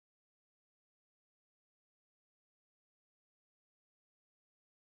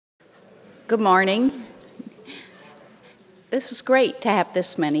Good morning. This is great to have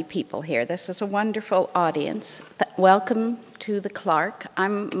this many people here. This is a wonderful audience. Welcome to the Clark.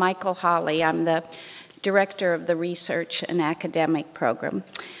 I'm Michael Hawley. I'm the director of the Research and Academic Program.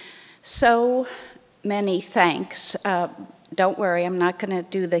 So many thanks. Don't worry, I'm not going to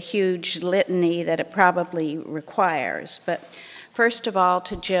do the huge litany that it probably requires, but first of all,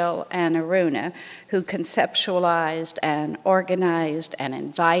 to Jill and Aruna, who conceptualized and organized and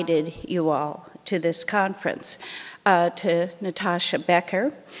invited you all to this conference. To Natasha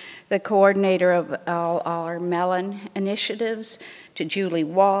Becker, the coordinator of all our Mellon initiatives, to Julie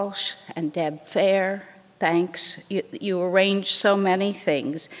Walsh and Deb Fair, thanks. You arranged so many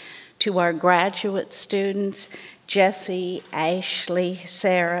things. To our graduate students, Jessie, Ashley,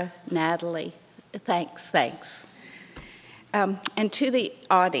 Sarah, Natalie, thanks. And to the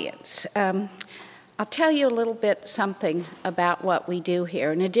audience, I'll tell you a little bit something about what we do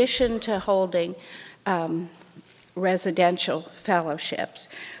here. In addition to holding residential fellowships,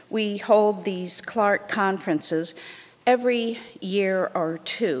 we hold these Clark conferences every year or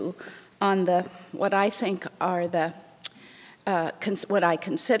two on what I think are what I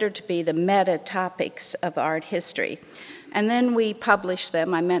consider to be the meta topics of art history. And then we publish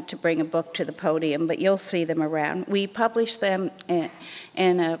them. I meant to bring a book to the podium, but you'll see them around. We publish them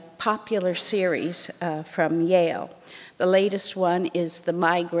in a popular series from Yale. The latest one is The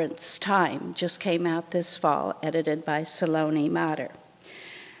Migrant's Time, just came out this fall, edited by Saloni Mater.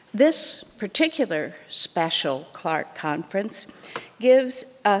 This particular special Clark conference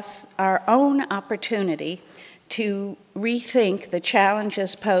gives us our own opportunity to rethink the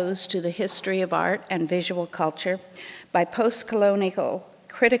challenges posed to the history of art and visual culture by post-colonial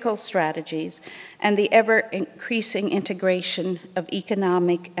critical strategies and the ever-increasing integration of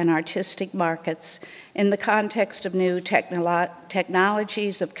economic and artistic markets in the context of new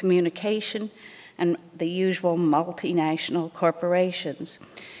technologies of communication and the usual multinational corporations.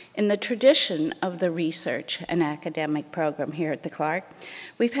 In the tradition of the research and academic program here at the Clark,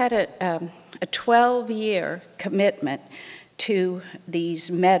 we've had a 12-year commitment to these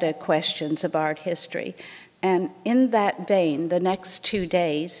meta questions of art history. And in that vein, the next 2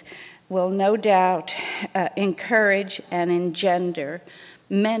 days will no doubt encourage and engender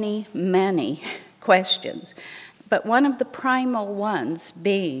many, many questions. But one of the primal ones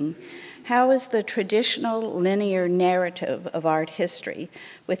being, how is the traditional linear narrative of art history,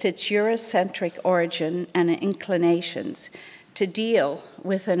 with its Eurocentric origin and inclinations, to deal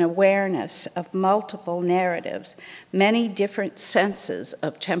with an awareness of multiple narratives, many different senses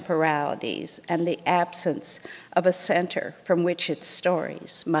of temporalities, and the absence of a center from which its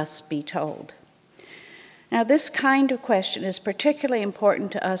stories must be told? Now, this kind of question is particularly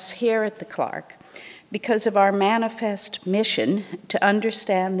important to us here at the Clark because of our manifest mission to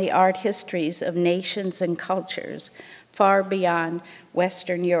understand the art histories of nations and cultures far beyond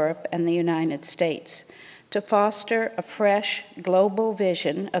Western Europe and the United States, to foster a fresh global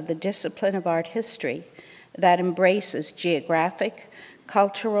vision of the discipline of art history that embraces geographic,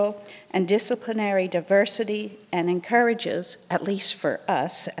 cultural, and disciplinary diversity and encourages, at least for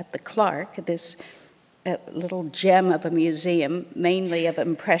us at the Clark, this little gem of a museum, mainly of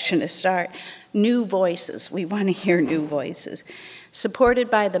Impressionist art, new voices. We want to hear new voices. Supported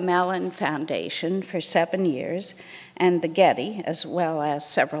by the Mellon Foundation for 7 years and the Getty, as well as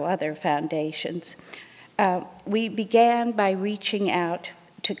several other foundations, we began by reaching out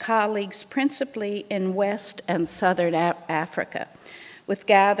to colleagues principally in West and Southern Africa, with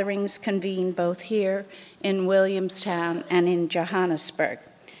gatherings convened both here in Williamstown and in Johannesburg.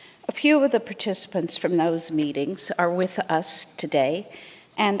 A few of the participants from those meetings are with us today,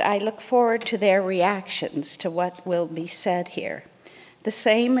 and I look forward to their reactions to what will be said here. The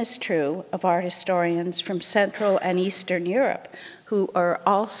same is true of art historians from Central and Eastern Europe, who are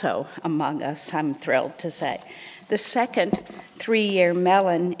also among us, I'm thrilled to say. The second 3-year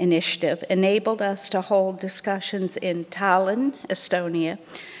Mellon initiative enabled us to hold discussions in Tallinn, Estonia,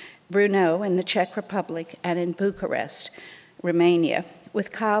 Brno in the Czech Republic, and in Bucharest, Romania,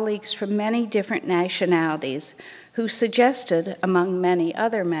 with colleagues from many different nationalities who suggested, among many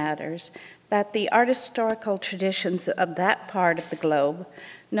other matters, that the art historical traditions of that part of the globe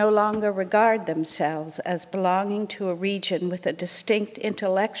no longer regard themselves as belonging to a region with a distinct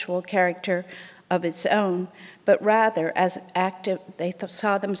intellectual character of its own, but rather as they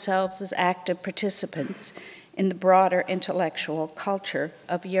saw themselves as active participants in the broader intellectual culture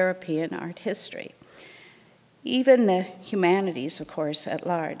of European art history. Even the humanities, of course, at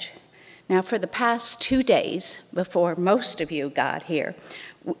large. Now, for the past 2 days, before most of you got here,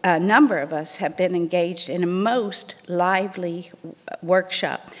 a number of us have been engaged in a most lively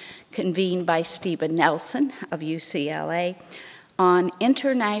workshop convened by Stephen Nelson of UCLA, on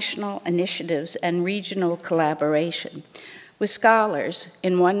international initiatives and regional collaboration, with scholars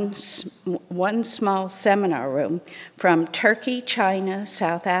in one small seminar room from Turkey, China,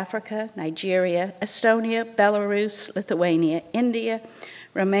 South Africa, Nigeria, Estonia, Belarus, Lithuania, India,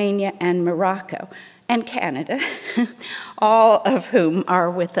 Romania, and Morocco, and Canada, all of whom are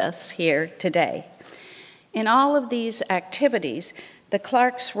with us here today. In all of these activities, the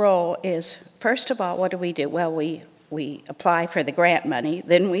Clark's role is, first of all, what do? Well, we apply for the grant money,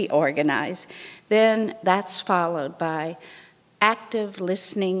 then we organize, then that's followed by active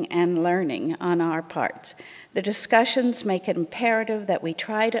listening and learning on our parts. The discussions make it imperative that we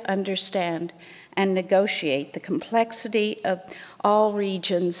try to understand and negotiate the complexity of all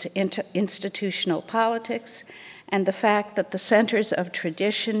regions' institutional politics and the fact that the centers of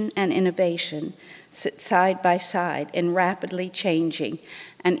tradition and innovation sit side by side in rapidly changing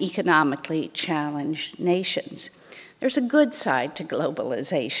and economically challenged nations. There's a good side to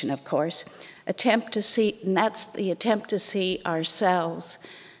globalization, of course, and that's the attempt to see ourselves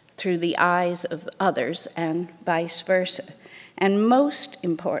through the eyes of others and vice versa. And most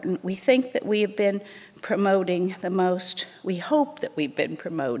important, we think that we have been promoting we hope that we've been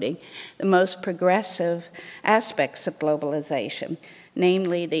promoting the most progressive aspects of globalization,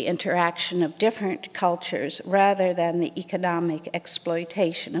 namely the interaction of different cultures rather than the economic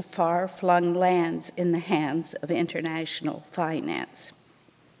exploitation of far-flung lands in the hands of international finance.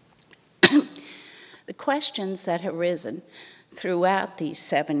 The questions that have arisen throughout these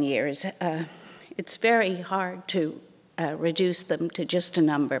 7 years, it's very hard to reduce them to just a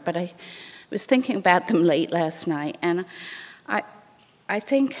number, but I was thinking about them late last night, and I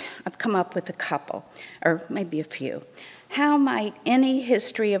think I've come up with a couple, or maybe a few. How might any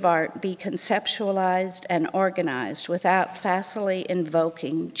history of art be conceptualized and organized without facilely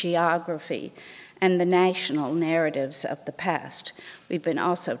invoking geography and the national narratives of the past? We've been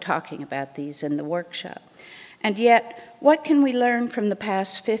also talking about these in the workshop. And yet, what can we learn from the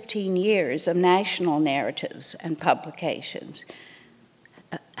past 15 years of national narratives and publications?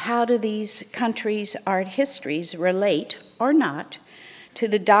 How do these countries' art histories relate, or not, to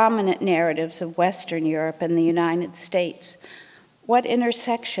the dominant narratives of Western Europe and the United States? What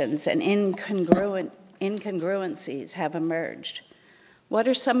intersections and incongruencies have emerged? What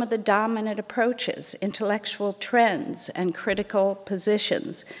are some of the dominant approaches, intellectual trends, and critical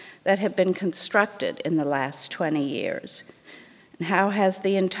positions that have been constructed in the last 20 years? And how has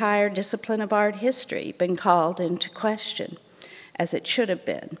the entire discipline of art history been called into question, as it should have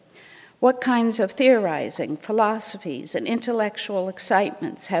been? What kinds of theorizing, philosophies, and intellectual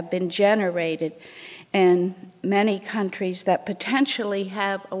excitements have been generated in many countries that potentially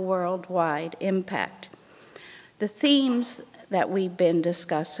have a worldwide impact? The themes that we've been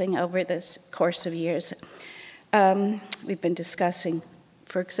discussing over this course of years, we've been discussing,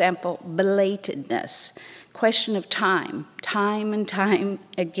 for example, belatedness, question of time and time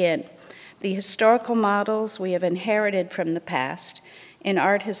again. The historical models we have inherited from the past in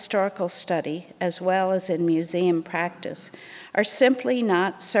art historical study, as well as in museum practice, are simply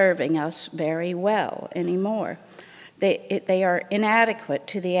not serving us very well anymore. They are inadequate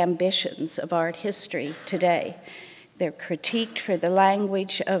to the ambitions of art history today. They're critiqued for the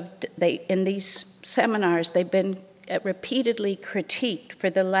language in these seminars, they've been repeatedly critiqued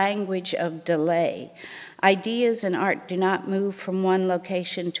for the language of delay. Ideas in art do not move from one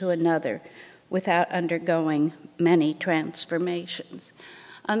location to another without undergoing many transformations.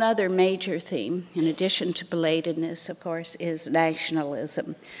 Another major theme, in addition to belatedness, of course, is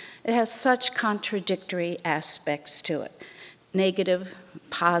nationalism. It has such contradictory aspects to it, negative,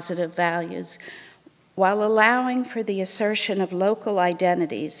 positive values. While allowing for the assertion of local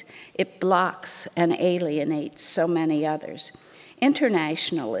identities, it blocks and alienates so many others.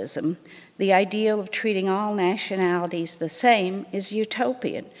 Internationalism, the ideal of treating all nationalities the same, is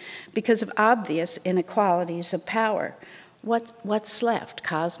utopian because of obvious inequalities of power. What's left?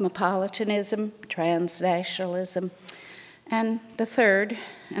 Cosmopolitanism, transnationalism. And the third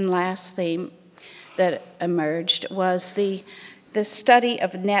and last theme that emerged was the study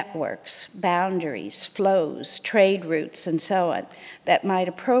of networks, boundaries, flows, trade routes, and so on, that might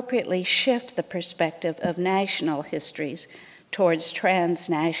appropriately shift the perspective of national histories towards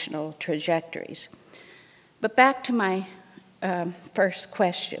transnational trajectories. But back to my first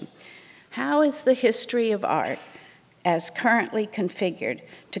question. How is the history of art, as currently configured,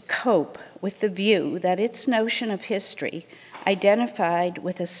 to cope with the view that its notion of history, identified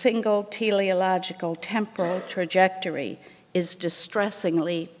with a single teleological temporal trajectory, is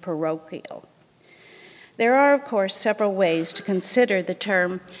distressingly parochial? There are, of course, several ways to consider the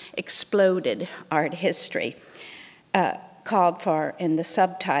term exploded art history, called for in the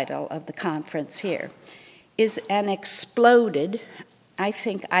subtitle of the conference here. Is an exploded, I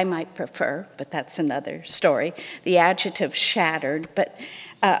think I might prefer, but that's another story, the adjective shattered, but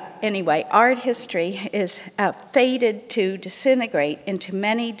anyway, art history is fated to disintegrate into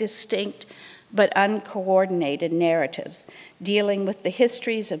many distinct but uncoordinated narratives dealing with the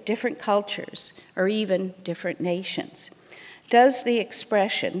histories of different cultures or even different nations. Does the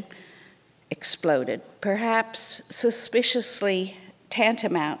expression exploded, perhaps suspiciously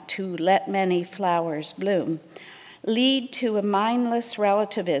tantamount to let many flowers bloom, lead to a mindless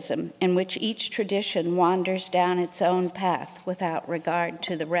relativism in which each tradition wanders down its own path without regard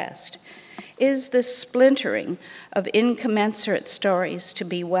to the rest? Is this splintering of incommensurate stories to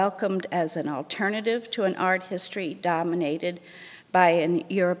be welcomed as an alternative to an art history dominated by an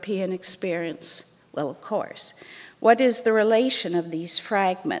European experience? Well, of course. What is the relation of these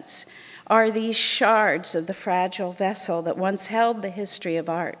fragments? Are these shards of the fragile vessel that once held the history of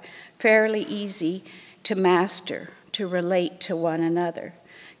art fairly easy to master, to relate to one another?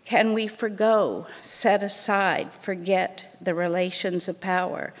 Can we forgo, set aside, forget the relations of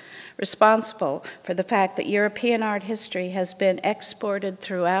power responsible for the fact that European art history has been exported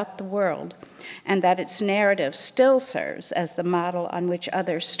throughout the world and that its narrative still serves as the model on which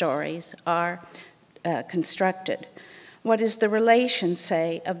other stories are constructed? What is the relation,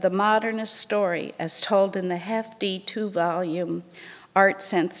 say, of the modernist story as told in the hefty 2-volume Art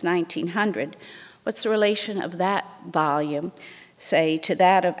Since 1900? What's the relation of that volume, say, to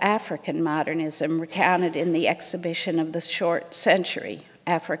that of African modernism recounted in the exhibition of the short century,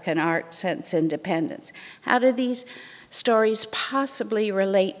 African Art Since Independence? How do these stories possibly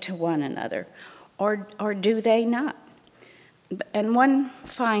relate to one another, or do they not? And one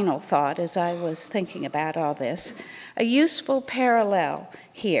final thought as I was thinking about all this, a useful parallel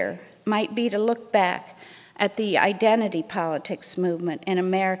here might be to look back at the identity politics movement in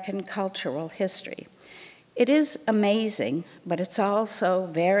American cultural history. It is amazing, but it's also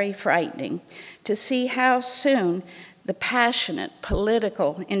very frightening to see how soon the passionate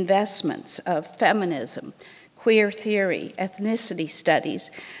political investments of feminism, queer theory, ethnicity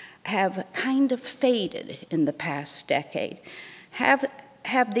studies have kind of faded in the past decade.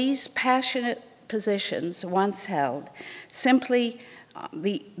 Have these passionate positions once held simply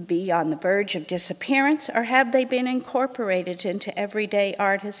be on the verge of disappearance, or have they been incorporated into everyday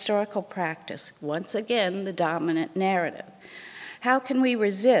art historical practice? Once again, the dominant narrative. How can we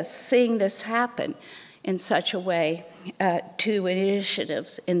resist seeing this happen in such a way to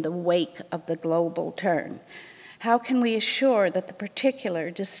initiatives in the wake of the global turn? How can we assure that the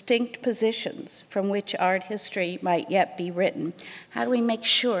particular distinct positions from which art history might yet be written, how do we make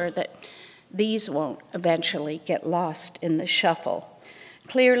sure that these won't eventually get lost in the shuffle?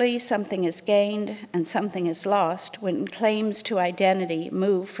 Clearly, something is gained and something is lost when claims to identity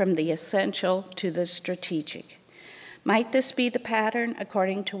move from the essential to the strategic. Might this be the pattern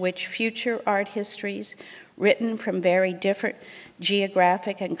according to which future art histories written from very different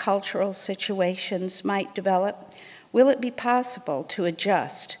geographic and cultural situations might develop? Will it be possible to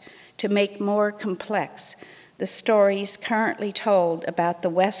adjust, to make more complex the stories currently told about the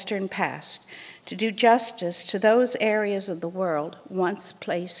Western past, to do justice to those areas of the world once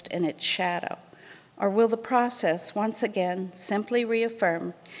placed in its shadow? Or will the process once again simply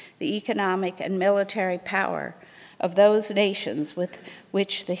reaffirm the economic and military power of those nations with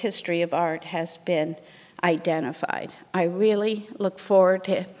which the history of art has been identified? I really look forward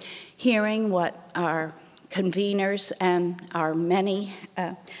to hearing what our conveners and our many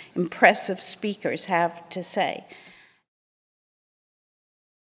impressive speakers have to say.